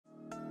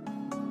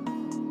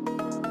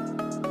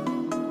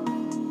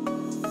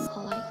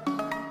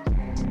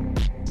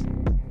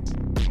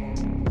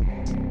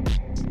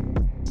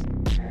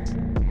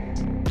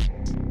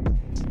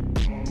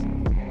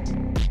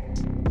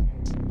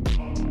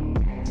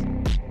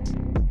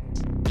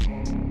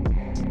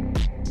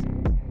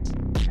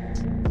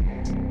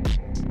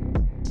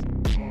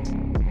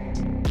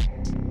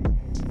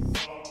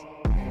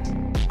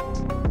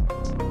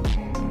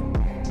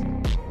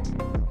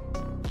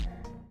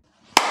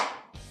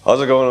How's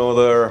it going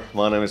over there?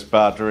 My name is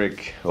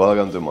Patrick.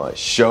 Welcome to my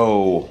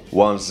show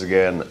once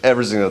again,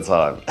 every single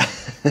time.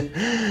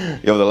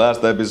 The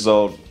last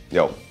episode,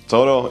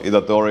 Todo,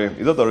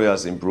 Itadori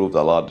has improved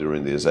a lot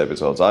during these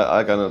episodes.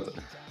 I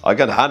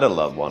can't handle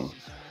that one.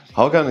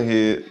 How can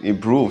he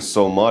improve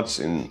so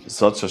much in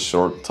such a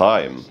short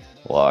time?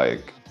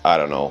 Like, I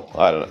don't know.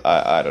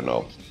 I don't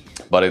know.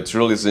 But it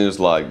really seems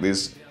like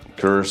this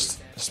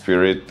cursed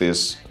spirit,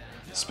 this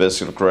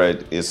special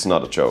grade, is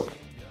not a joke.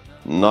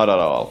 Not at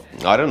all.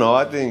 I don't know,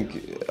 I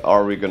think,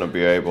 are we gonna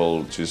be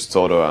able, just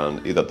Todo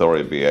and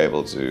Itadori, be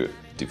able to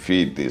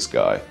defeat this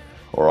guy?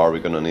 Or are we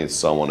gonna need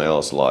someone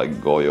else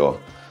like GOJO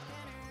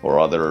or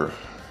other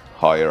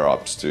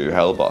higher-ups to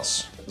help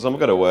us? Some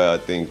kind of way I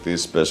think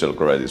this special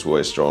grade is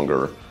way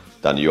stronger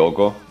than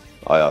Yoko,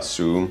 I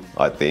assume,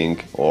 I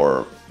think,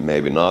 or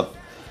maybe not,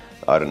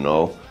 I don't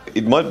know.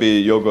 It might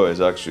be Yoko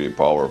is actually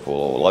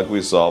powerful, like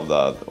we saw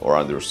that or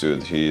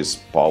understood, his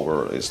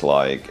power is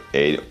like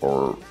 8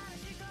 or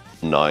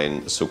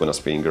 9 Sukuna's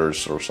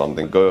fingers or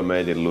something. GOJO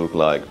made it look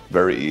like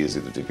very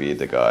easy to defeat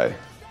the guy,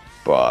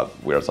 but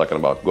we're talking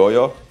about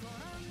GOJO,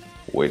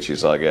 which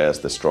is, I guess,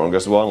 the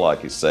strongest one,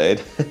 like he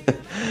said,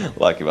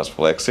 like he was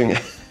flexing.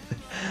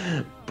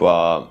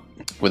 But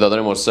without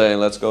any more saying,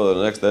 let's go to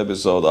the next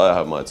episode. I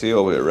have my tea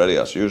over here ready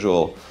as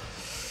usual,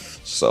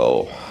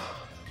 so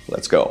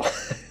let's go.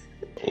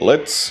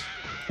 Let's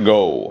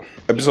go.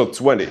 Episode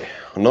 20,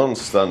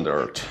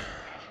 non-standard.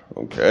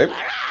 Okay.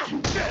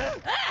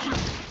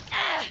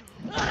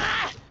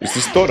 Is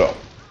this Todo?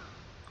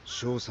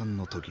 小3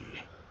の時、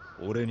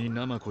俺に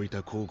生こい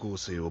た高校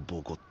生を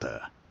ボコっ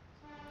た。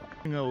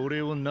が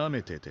俺を舐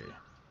めてて。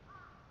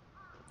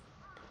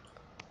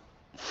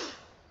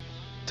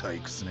退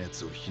屈なや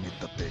つをひねっ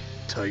たって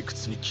退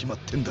屈に決まっ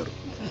てんだろ。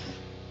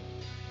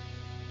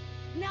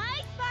ナイ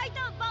スファイト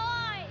ボ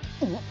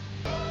ーイ。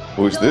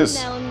Who is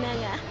this? どんな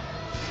女が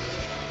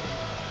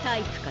タ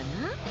イプか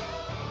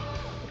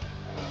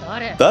な？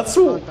誰？ That's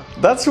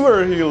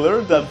where he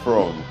learned that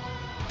from.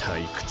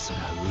 退屈が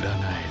占え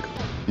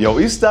る。 Yo,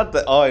 is that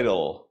the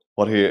idol?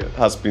 What he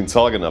has been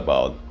talking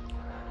about?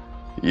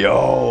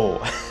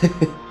 Yo!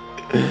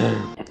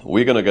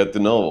 We're gonna get to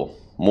know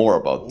more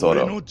about Todo.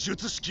 俺の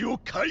術式を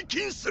解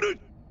禁する。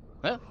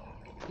え？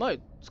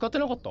前使って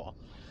なかった？だ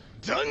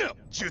が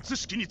術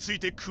式につい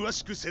て詳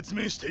しく説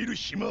明している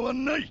暇は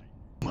ない。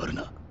マル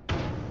ナ、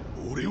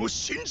俺を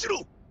信じ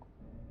ろ。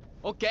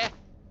オッケー、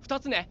2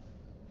つね。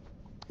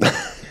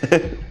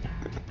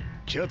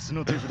キャツ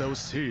の手札を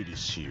整理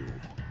しよう。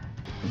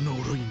呪い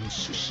の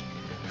種子、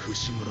伏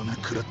黒が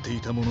食らって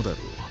いたものだろう。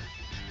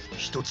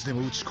一つで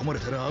も打ち込まれ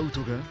たらアウ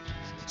トが、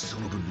そ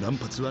の分乱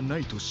発はな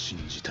いと信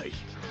じたい。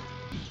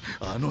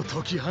あの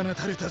時放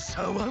たれた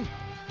差は。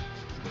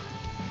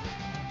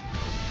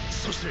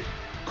そして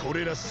こ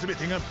れら全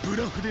てがブ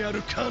ラフであ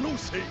る可能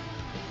性。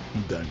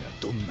だが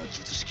どんな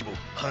術式も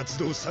発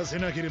動させ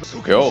なければ。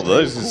Yo,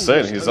 that is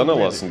insane. He's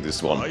analyzing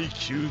this one.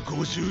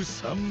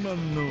 IQ53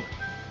 万の。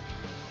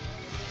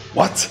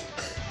What?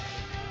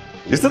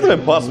 Is that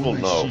even possible?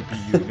 No.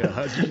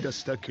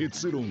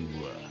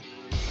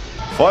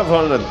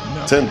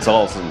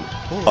 510,000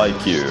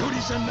 IQ.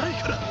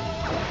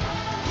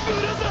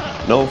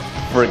 No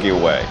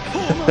freaking way.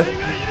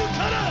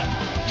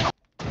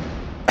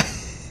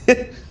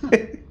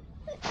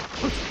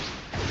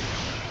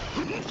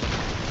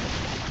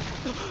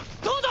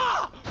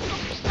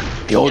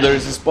 Yo,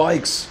 there's the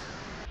spikes.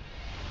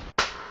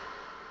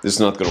 This is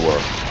not gonna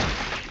work.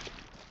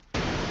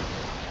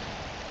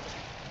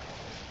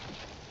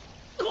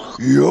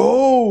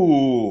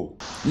 Yo!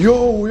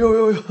 Yo,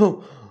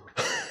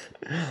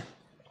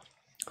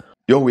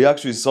 we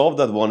actually solved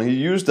that one. He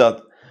used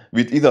that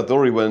with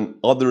Itadori when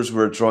others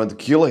were trying to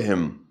kill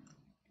him.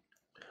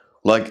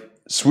 Like,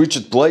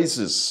 switched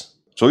places.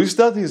 So is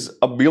that his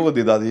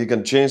ability that he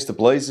can change the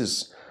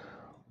places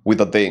with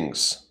the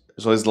things?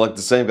 So it's like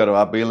the same kind of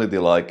ability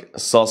like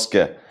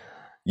Sasuke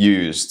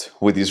used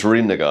with his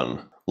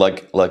Rinnegan.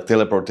 Like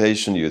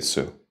teleportation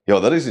jutsu. Yo,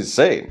 that is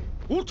insane.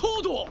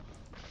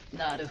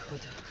 なるほ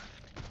ど。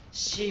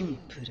シン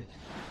プル。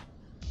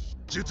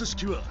術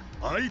式は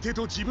相手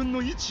と自分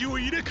の位置を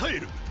入れ替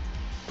える。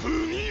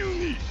ブギウ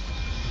ギ。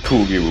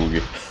Boogie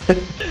Woogie.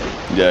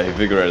 Yeah, he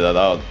figured that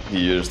out. He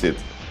used it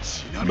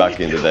back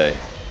in the day.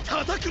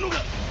 叩くのが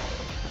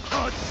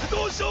発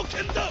動条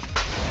件だ。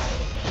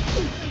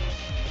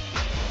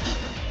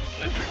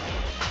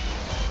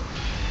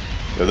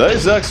Yeah, that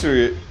is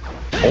actually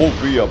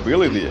OP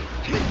ability.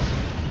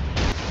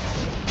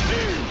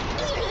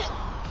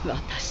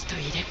 私と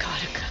入れ替わ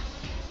るか。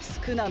ス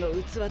クナの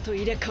器と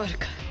入れ替わる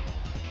か。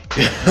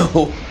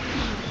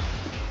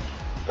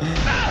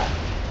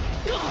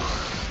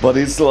But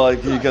it's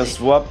like he can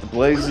swap the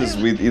places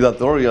with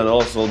Itadori and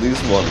also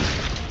this one.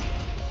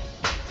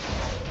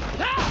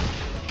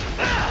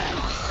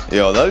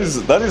 Yo,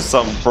 that is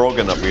some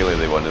broken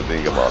ability when you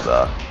think about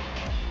that.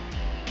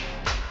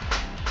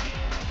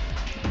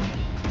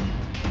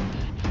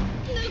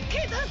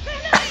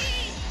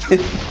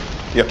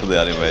 Yeah, the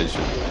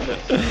animation.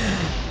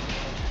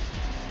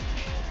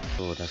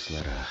 を出すな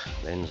ら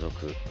連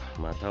続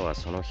または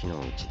その日の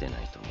うちでな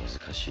いと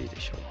難しい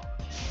でしょう。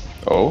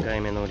Oh? 2回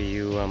目の理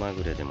由はま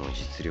ぐれでも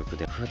実力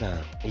で普段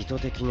意図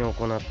的に行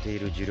ってい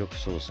る重力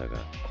操作が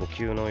呼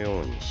吸の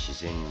ように自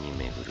然に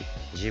巡る。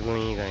自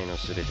分以外の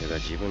全てが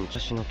自分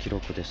私の記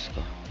録です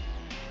か。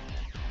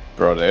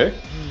Brother?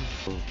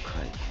 今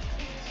回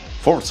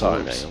 4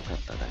運が times. 良かっ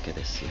ただけ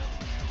ですよ。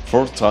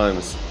 4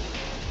 times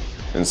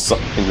in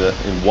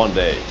one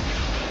day.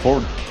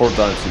 Four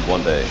times in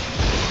one day.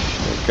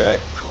 Okay.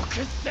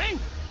 国戦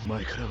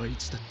前からはい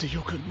つだって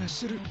予感が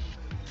する。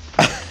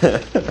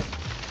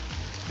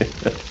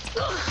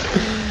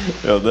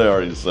Yo, they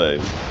are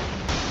insane.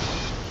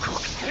 国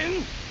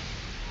戦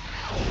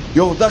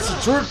Yo, that's the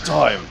third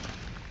time.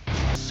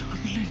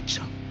 3連チ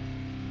ャン。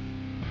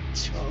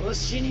調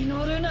子に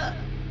乗るな。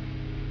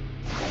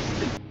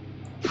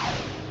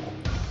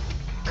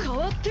変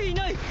わってい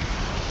ない。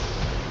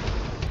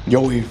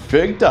 Yo, he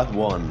faked that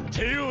one.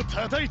 手を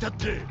叩いたっ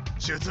て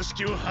術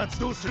式を発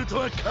動すると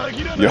は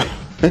限らない。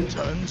 Yeah.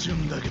 単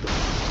純だけど。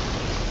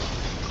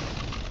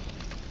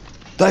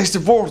 That is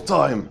the fourth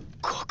time.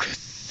 国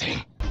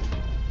戦。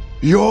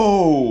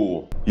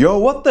 Yo,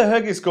 what the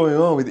heck is going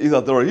on with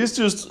Itadori? He's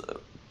just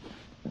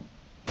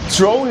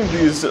throwing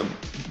these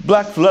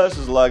black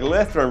flashes like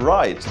left and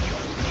right.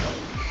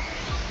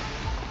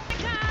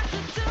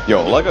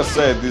 Yo, like I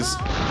said, this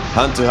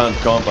hand-to-hand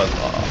combat,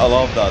 I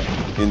love that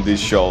in this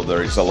show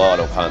there is a lot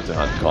of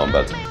hand-to-hand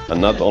combat. And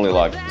not only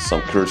like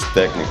some cursed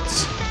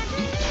techniques.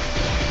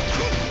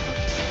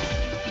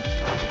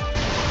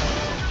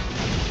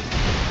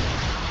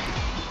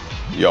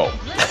 Yo.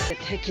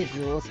 手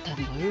傷を負った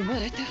のは生ま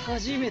れて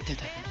初めて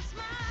だ。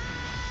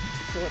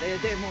それ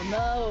でも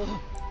なお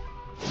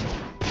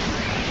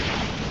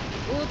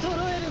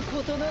衰える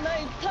ことのな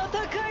い戦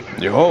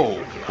い。 Yo,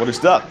 what is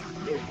that?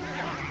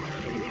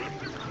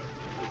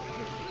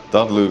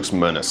 That looks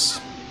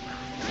menace.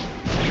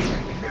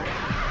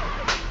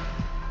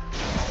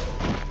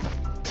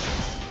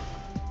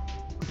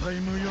 パイ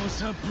無用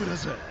さブラ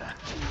ザー。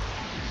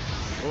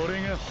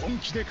俺が本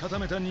気で固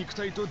めた肉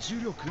体と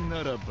重力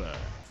ならば。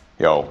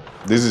 Yo,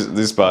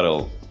 this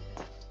battle.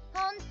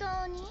 本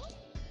当に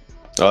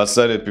I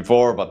said it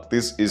before, but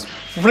this is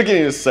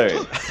freaking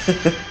insane.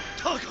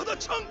 高田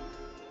ちゃん。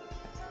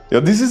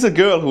 Yo, this is a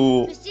girl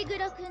who. 伏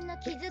黒くんの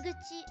傷口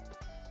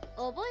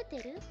覚え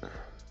てる？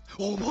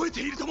覚え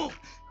ているとも。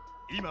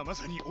今ま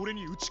さに俺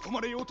に打ち込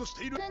まれようとし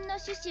ている。くんの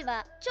種子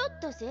はちょっ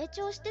と成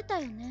長してた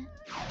よね。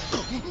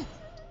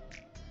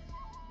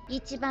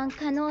一番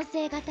可能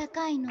性が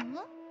高いの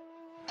は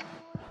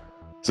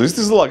So is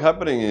this like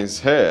happening in his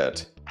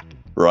head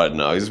right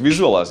now? He's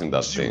visualizing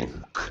that thing.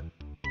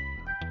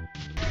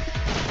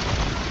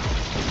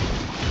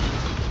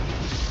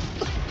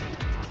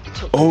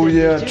 Oh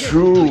yeah,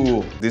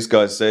 true. This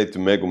guy said to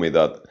Megumi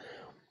that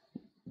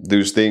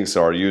these things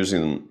are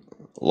using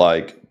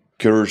like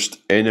cursed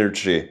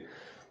energy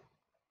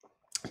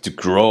to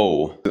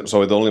grow.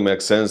 So it only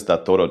makes sense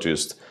that Todo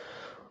just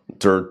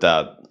turned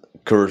that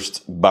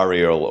cursed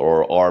barrier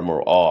or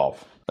armor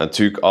off and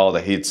took all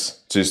the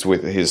hits just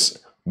with his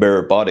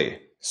bare body.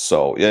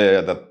 So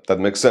yeah, that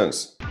makes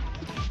sense.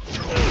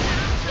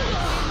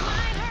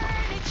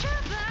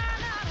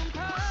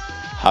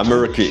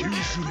 Hammer kick.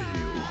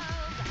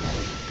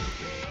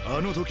 あ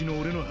の時の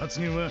俺の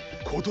発言は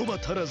言葉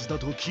足らずだ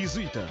と気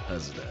づいたは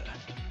ずだ。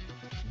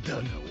だ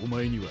がお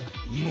前には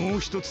もう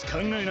一つ考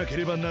えなけ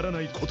ればなら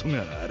ないこと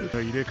がある。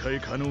入れ替え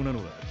可能なの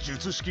は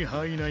術式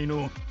範囲内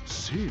の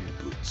生物？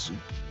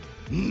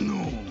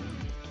 No。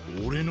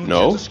俺の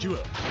術式は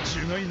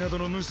樹害など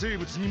の無生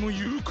物にも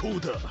有効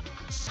だ。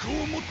そう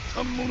思っ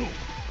たもの。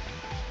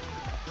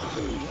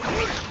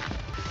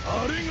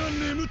あれが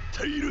眠っ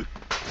ている。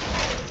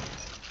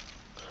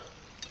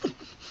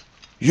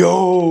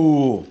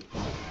 Yo!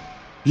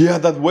 Yeah,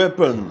 that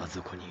weapon!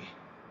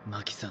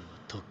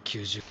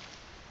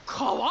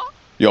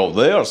 Yo,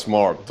 they are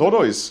smart.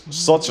 Todo is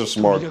such a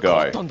smart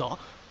guy.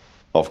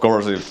 Of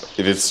course, if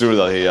it's true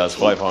that he has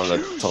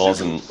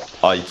 500,000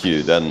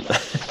 IQ, then...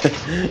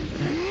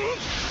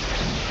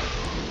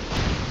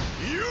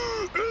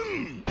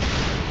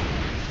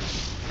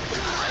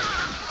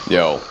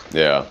 Yo,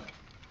 yeah.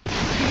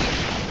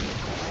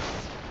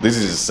 This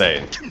is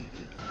insane.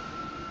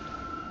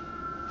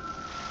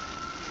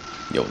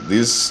 Yo,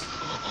 this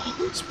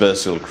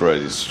special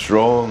crate is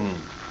strong.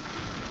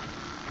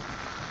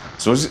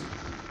 So is it...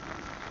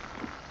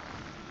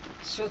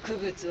 植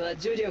物は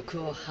重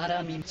力をは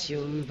らみ血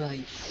を奪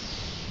い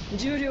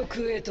重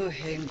力へと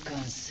変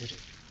換する。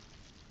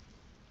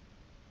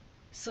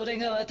それ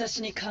が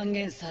私に還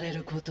元され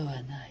ること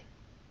はない。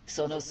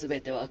そのす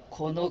べては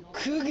この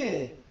公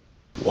家。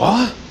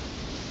 What?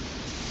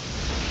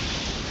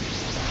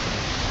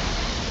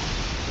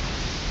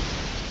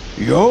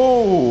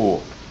 Yo!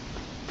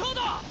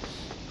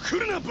 来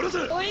るなブラ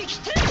ザー。生き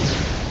て。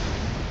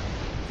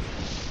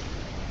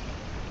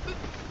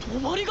止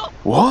まりが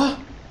What?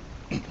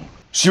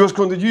 She was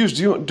going to use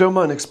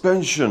domain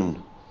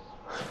expansion.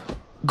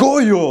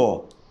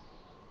 GOJO!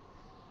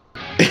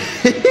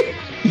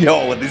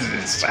 Yo, this is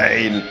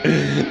insane.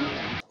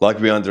 like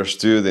we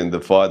understood in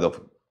the fight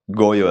of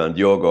GOJO and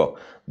YOGO,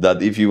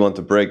 that if you want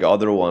to break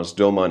other one's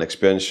domain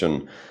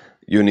expansion,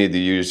 you need to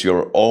use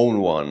your own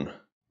one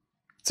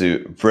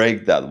to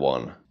break that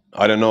one.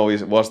 I don't know,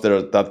 was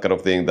there that kind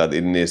of thing that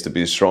it needs to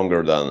be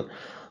stronger than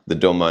the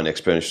domain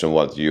expansion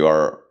what you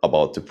are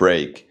about to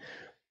break?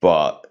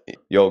 But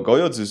yo,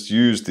 GOJO just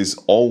used his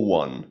own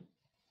one.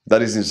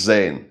 That is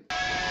insane.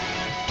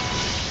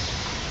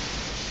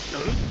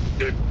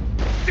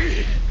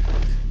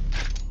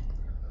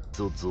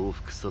 Oh,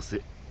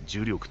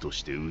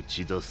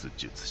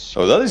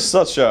 that is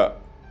such a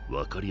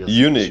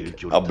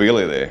unique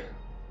ability.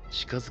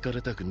 近づか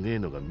れたくねえ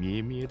のが見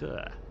え見え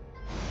だ。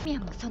ミヤ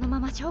もそのま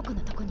ま翔子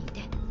のとこにい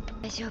て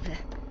大丈夫。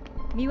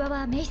三輪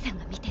はメイさん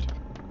が見てる。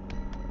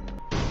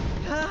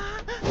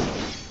あ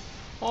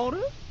れ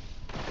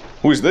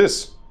Who is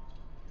this?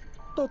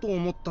 だと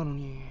思ったの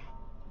に。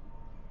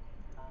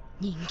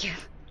人間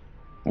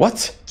What?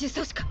 呪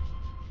詛師か。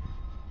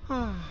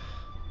はあ、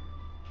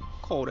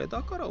これ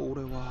だから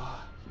俺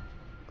は。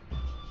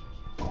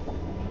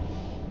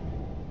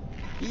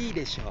いい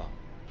でしょう。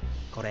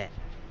これ。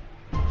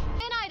出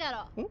ない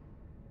だろ。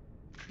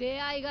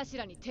出会い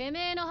頭にて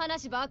めえの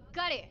話ばっ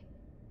かり。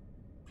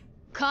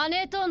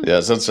金とん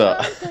Yeah, such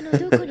a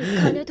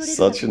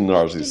such a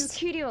narcissist.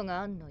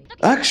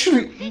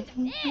 Actually,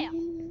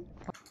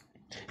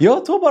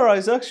 yo, Tobara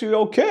is actually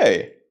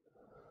okay.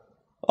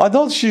 I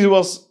thought she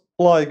was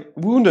like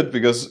wounded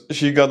because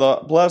she got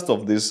a blast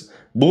of this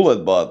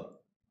bullet,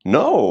 but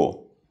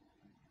no.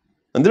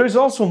 And there is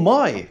also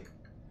Mai.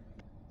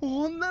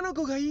 女の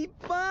子がいっ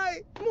ぱ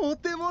い。モ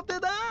テモテ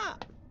だ。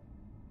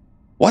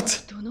What?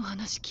 人の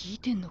話聞い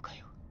てんのか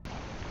よ。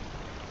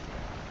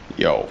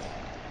Yo.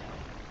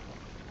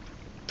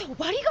 帳が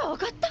分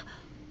かった。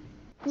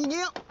逃げ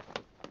よ。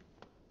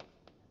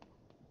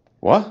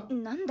What?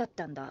 何だっ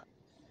たんだ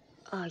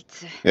あい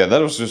つ。 Yeah,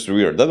 that was just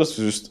weird. That was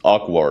just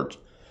awkward.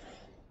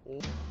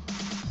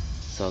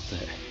 さて、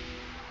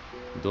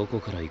どこ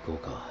から行こう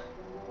か。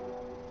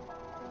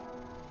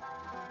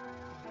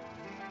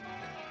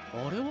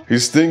あれは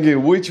He's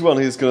thinking which one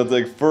he's gonna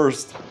take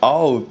first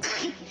out.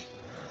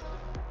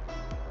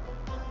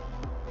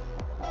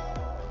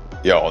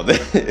 Yo,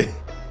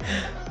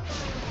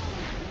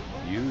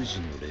 ユー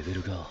ジのレベ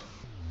ルが。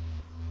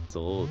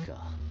そうか、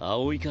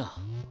葵か。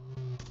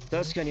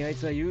確かにあい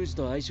つはユージ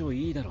と相性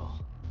いいだろ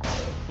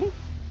う。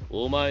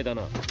お前だ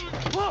な。わ、ラ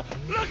ッ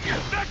クラック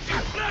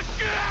ラッ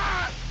ク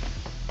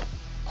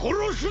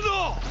殺すな。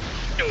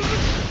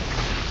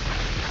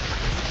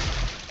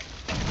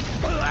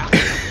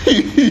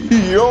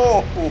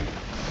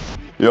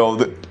Yo,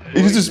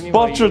 he just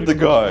butchered the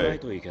guy.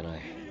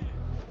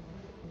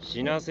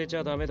 死なせち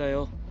ゃダメだ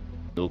よ。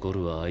残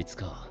るはあいつ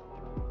か。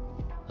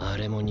あ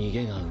れも逃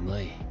げがうま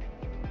い。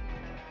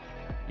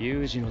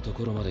ユージのと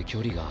ころまで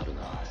距離がある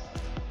な。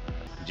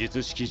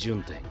術式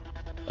順天、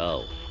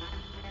青。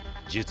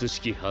術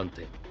式反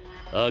転、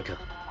赤。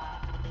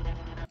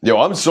Yo,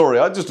 I'm sorry,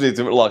 I just need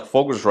to like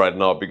focus right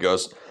now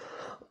because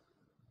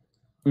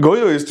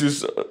GOJO is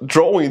just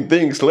throwing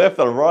things left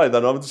and right,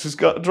 and I'm just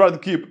trying to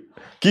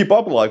keep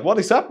up. Like, what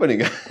is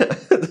happening?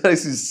 That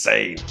is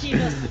insane.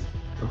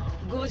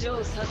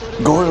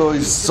 GOJO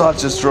is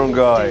such a strong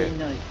guy.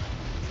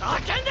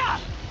 叫んだ。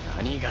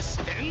何がし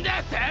てんだ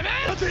よてめ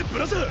え。待てブ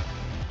ラザー。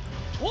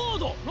フォー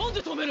ド、なん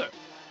で止める。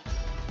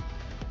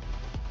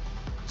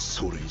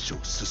それ以上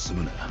進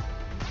むな。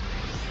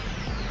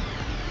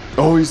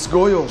Oh, it's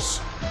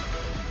GOJO's.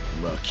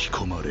 巻き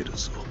込まれる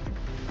ぞ。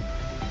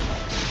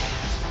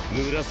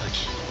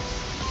紫。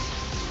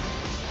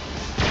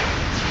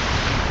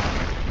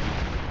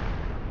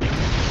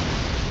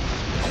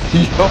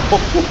Yo.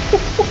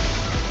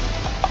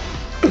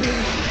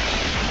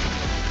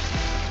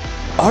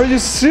 Are you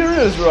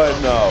serious right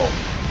now?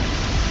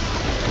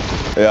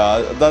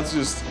 Yeah, that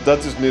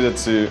just needed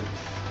to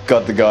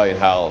cut the guy in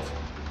half.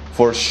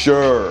 For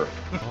sure.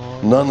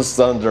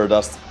 Non-standard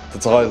as the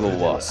title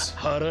was.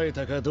 払え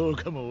たかどう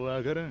かも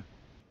わからん。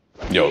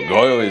 Yo,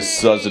 GOJO is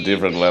such a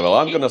different level.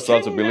 I'm gonna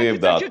start to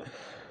believe that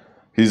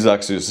he's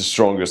actually the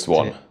strongest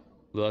one.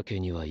 わけ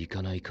にはい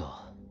かない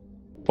か。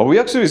 But we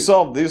actually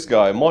saw this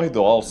guy,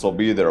 Mahito, also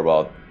be there,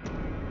 but...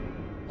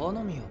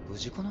 花見は無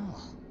事かな。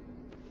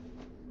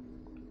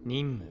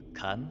任務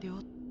完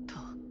了と。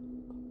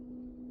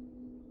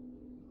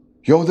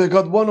 Yo, they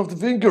got one of the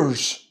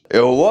fingers!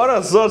 Yo, what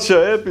a such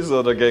an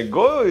episode again.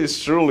 GOJO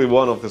is truly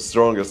one of the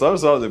strongest. I'm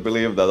starting to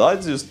believe that. I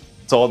just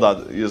thought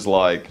that he's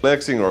like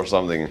flexing or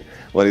something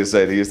when he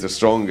said he's the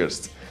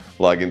strongest,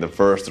 like in the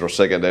first or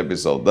second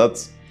episode.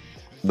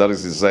 That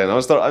is insane.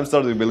 I'm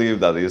starting to believe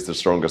that he's the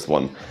strongest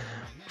one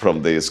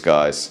from these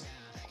guys.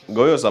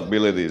 GOJO's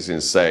ability is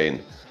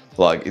insane.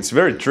 Like, it's a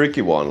very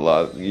tricky one.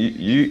 Like,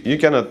 you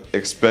cannot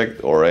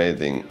expect or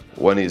anything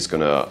when he's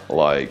gonna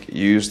like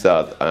use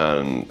that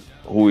and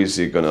who is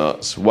he gonna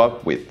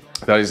swap with.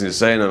 That is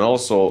insane. And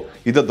also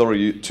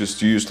Itadori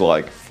just used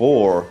like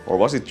 4 or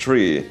was it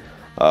 3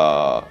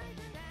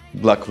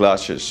 black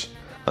flashes.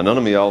 And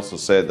Nanami also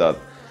said that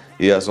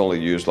he has only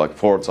used like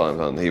 4 times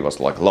and he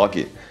was like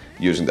lucky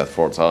using that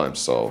 4 times.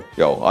 So,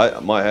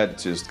 yo, my head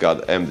just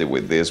got empty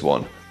with this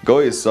one.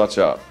 Gojo is such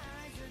a...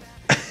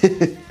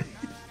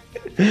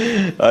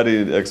 I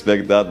didn't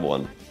expect that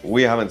one.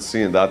 We haven't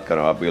seen that kind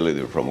of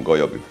ability from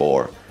Gojo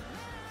before.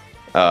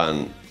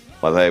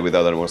 But hey,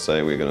 without any more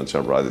saying, we're gonna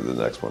jump right into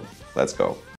the next one. Let's go.